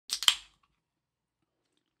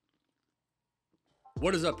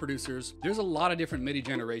What is up, producers? There's a lot of different MIDI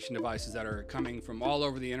generation devices that are coming from all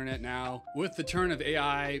over the internet now. With the turn of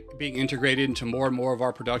AI being integrated into more and more of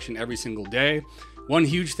our production every single day, one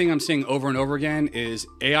huge thing I'm seeing over and over again is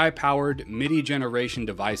AI-powered MIDI generation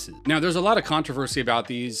devices. Now, there's a lot of controversy about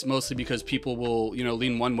these, mostly because people will,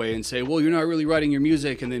 lean one way and say, well, you're not really writing your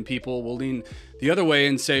music, and then people will lean the other way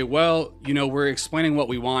and say, well, we're explaining what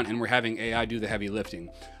we want and we're having AI do the heavy lifting.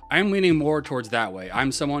 I'm leaning more towards that way.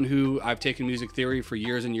 I'm someone who I've taken music theory for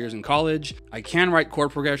years and years in college. I can write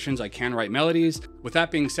chord progressions, I can write melodies. With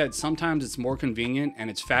that being said, sometimes it's more convenient and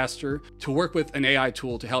it's faster to work with an AI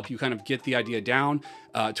tool to help you kind of get the idea down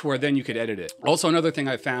to where then you could edit it. Also, another thing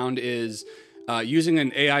I found is using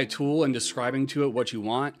an AI tool and describing to it what you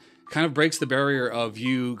want kind of breaks the barrier of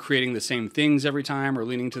you creating the same things every time or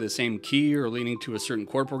leaning to the same key or leaning to a certain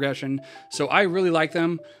chord progression. So I really like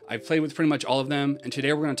them. I've played with pretty much all of them. And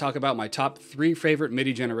today we're going to talk about my top 3 favorite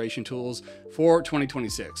MIDI generation tools for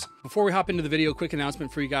 2026. Before we hop into the video, quick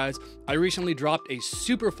announcement for you guys. I recently dropped a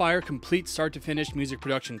super fire complete start to finish music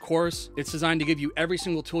production course. It's designed to give you every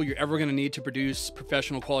single tool you're ever going to need to produce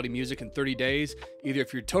professional quality music in 30 days, either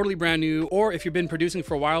if you're totally brand new or if you've been producing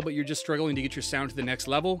for a while but you're just struggling to get your sound to the next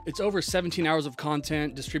level. It's over 17 hours of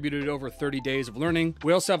content distributed over 30 days of learning.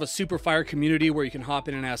 We also have a super fire community where you can hop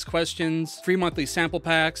in and ask questions, free monthly sample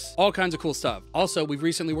packs, all kinds of cool stuff. Also, we've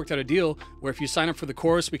recently worked out a deal where if you sign up for the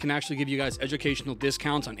course, we can actually give you guys educational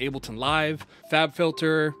discounts on Ableton Live,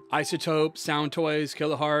 FabFilter, Isotope, Sound Toys,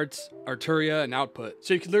 Kilohertz, Arturia, and Output.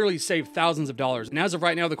 So you can literally save thousands of dollars. And as of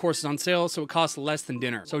right now, the course is on sale, so it costs less than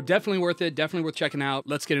dinner. So definitely worth it, definitely worth checking out.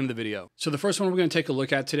 Let's get into the video. So the first one we're going to take a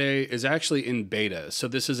look at today is actually in beta. So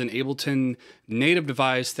this is an Ableton native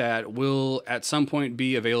device that will at some point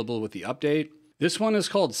be available with the update. This one is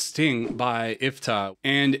called Sting by IFTA,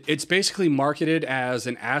 and it's basically marketed as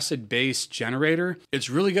an acid bass generator. It's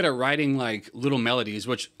really good at writing like little melodies,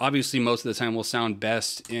 which obviously most of the time will sound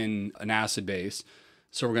best in an acid bass.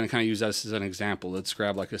 So we're going to kind of use this as an example. Let's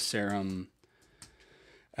grab like a Serum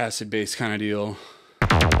acid bass kind of deal.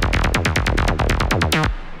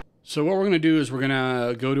 So what we're going to do is we're going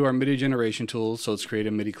to go to our MIDI generation tools. So let's create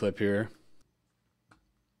a MIDI clip here.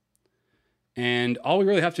 And all we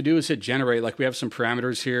really have to do is hit generate. Like we have some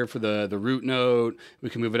parameters here for the root note. We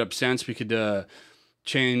can move it up cents. We could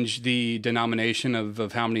change the denomination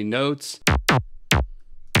of how many notes.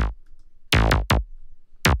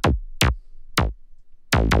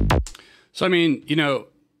 So, I mean,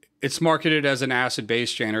 it's marketed as an acid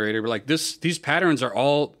bass generator, but like these patterns are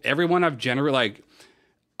all, everyone I've generated, like,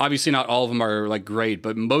 obviously not all of them are like great,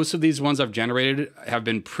 but most of these ones I've generated have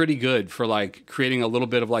been pretty good for like creating a little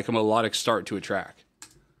bit of like a melodic start to a track.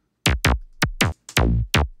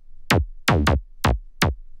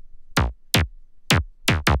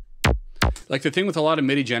 Like the thing with a lot of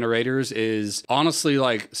MIDI generators is honestly,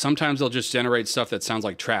 like sometimes they'll just generate stuff that sounds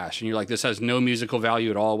like trash. And you're like, this has no musical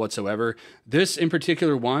value at all whatsoever. This in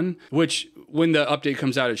particular one, which when the update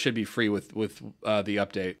comes out, it should be free with the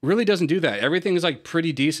update, really doesn't do that. Everything is like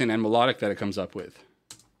pretty decent and melodic that it comes up with.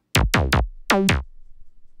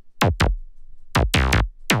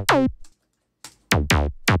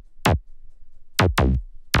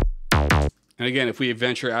 And again, if we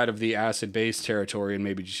venture out of the acid bass territory and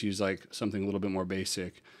maybe just use like something a little bit more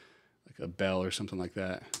basic, like a bell or something like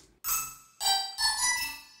that.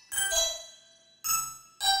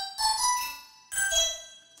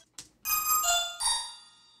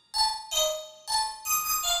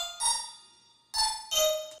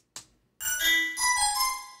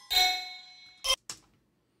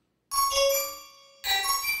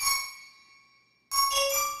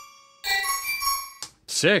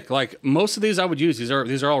 Sick. Like most of these I would use. These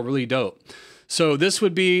are all really dope. So this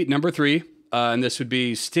would be number 3, and this would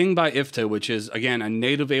be Sting by IFTA, which is again a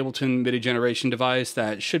native Ableton MIDI generation device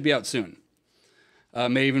that should be out soon.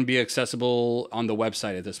 May even be accessible on the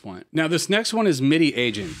website at this point. Now this next one is MIDI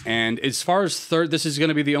Agent, and as far as this is going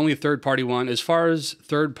to be the only third-party one. As far as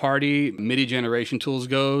third-party MIDI generation tools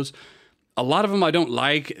goes, a lot of them I don't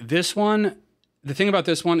like. This one. The thing about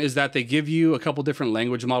this one is that they give you a couple different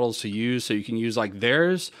language models to use. So you can use like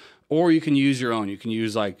theirs, or you can use your own. You can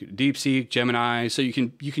use like DeepSeek, Gemini. So you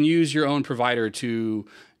can use your own provider to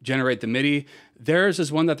generate the MIDI. Theirs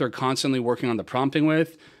is one that they're constantly working on the prompting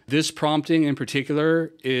with. This prompting in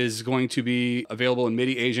particular is going to be available in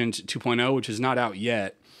MIDI Agent 2.0, which is not out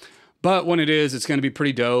yet. But when it is, it's going to be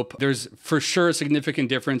pretty dope. There's for sure a significant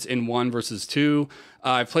difference in 1 versus 2.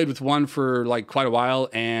 I've played with 1 for like quite a while,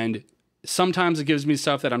 and sometimes it gives me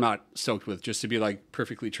stuff that I'm not stoked with, just to be like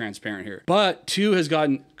perfectly transparent here. But 2 has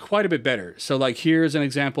gotten quite a bit better. So like here's an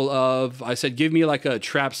example of, I said, give me like a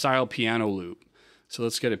trap style piano loop. So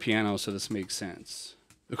let's get a piano so this makes sense.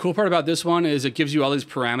 The cool part about this one is it gives you all these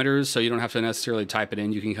parameters, so you don't have to necessarily type it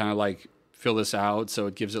in. You can kind of like fill this out, so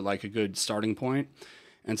it gives it like a good starting point.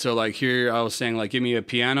 And so like here, I was saying like, give me a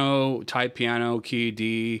piano, type piano, key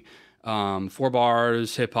D, 4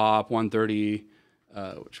 bars, hip hop, 130,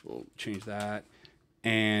 which we'll change that.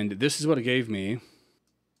 And this is what it gave me.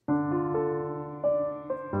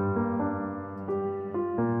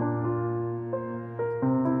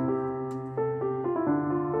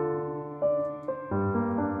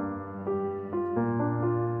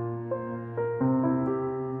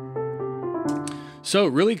 So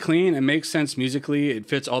really clean, it makes sense musically. It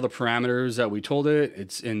fits all the parameters that we told it.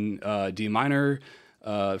 It's in D minor.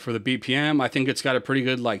 For the BPM, I think it's got a pretty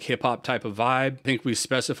good like hip hop type of vibe. I think we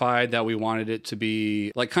specified that we wanted it to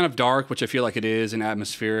be like kind of dark, which I feel like it is, and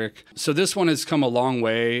atmospheric. So this one has come a long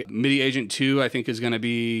way. MIDI Agent 2, I think, is going to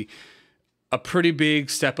be a pretty big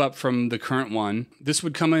step up from the current one. This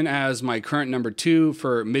would come in as my current number 2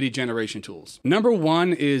 for MIDI generation tools. Number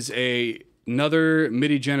 1 is another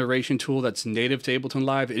MIDI generation tool that's native to Ableton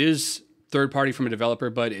Live. It is third party from a developer,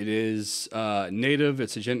 but it is native.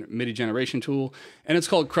 It's a MIDI generation tool, and it's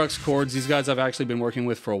called CRUX Chords. These guys I've actually been working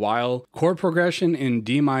with for a while. Chord progression in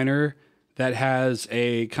D minor that has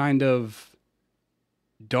a kind of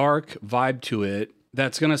dark vibe to it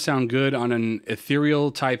that's gonna sound good on an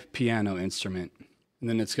ethereal type piano instrument. And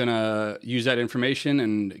then it's gonna use that information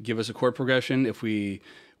and give us a chord progression. If we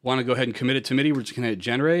wanna go ahead and commit it to MIDI, we're just gonna hit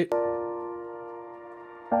generate.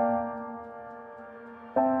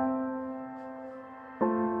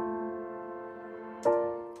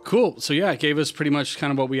 Cool. So yeah, it gave us pretty much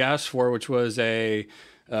kind of what we asked for, which was a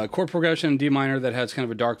chord progression in D minor that has kind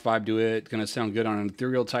of a dark vibe to it. Going to sound good on an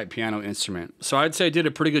ethereal type piano instrument. So I'd say I did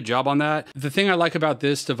a pretty good job on that. The thing I like about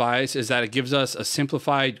this device is that it gives us a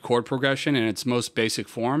simplified chord progression in its most basic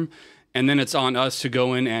form. And then it's on us to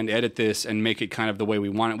go in and edit this and make it kind of the way we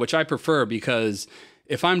want it, which I prefer, because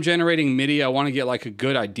if I'm generating MIDI, I want to get like a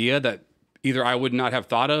good idea that either I would not have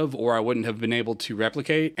thought of or I wouldn't have been able to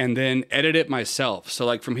replicate, and then edit it myself. So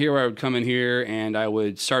like from here, I would come in here and I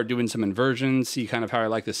would start doing some inversions, see kind of how I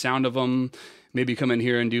like the sound of them, maybe come in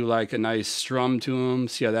here and do like a nice strum to them,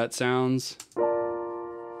 see how that sounds.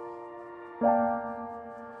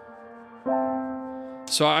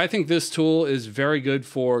 So I think this tool is very good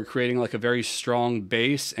for creating like a very strong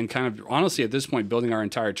bass and kind of honestly at this point building our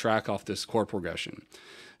entire track off this chord progression.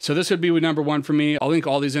 So this would be number 1 for me. I'll link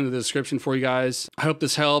all these into the description for you guys. I hope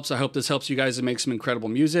this helps. I hope this helps you guys to make some incredible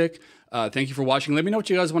music. Thank you for watching. Let me know what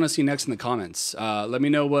you guys want to see next in the comments. Let me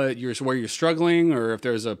know where you're struggling, or if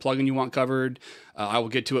there's a plugin you want covered. I will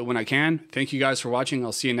get to it when I can. Thank you guys for watching.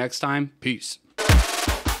 I'll see you next time. Peace.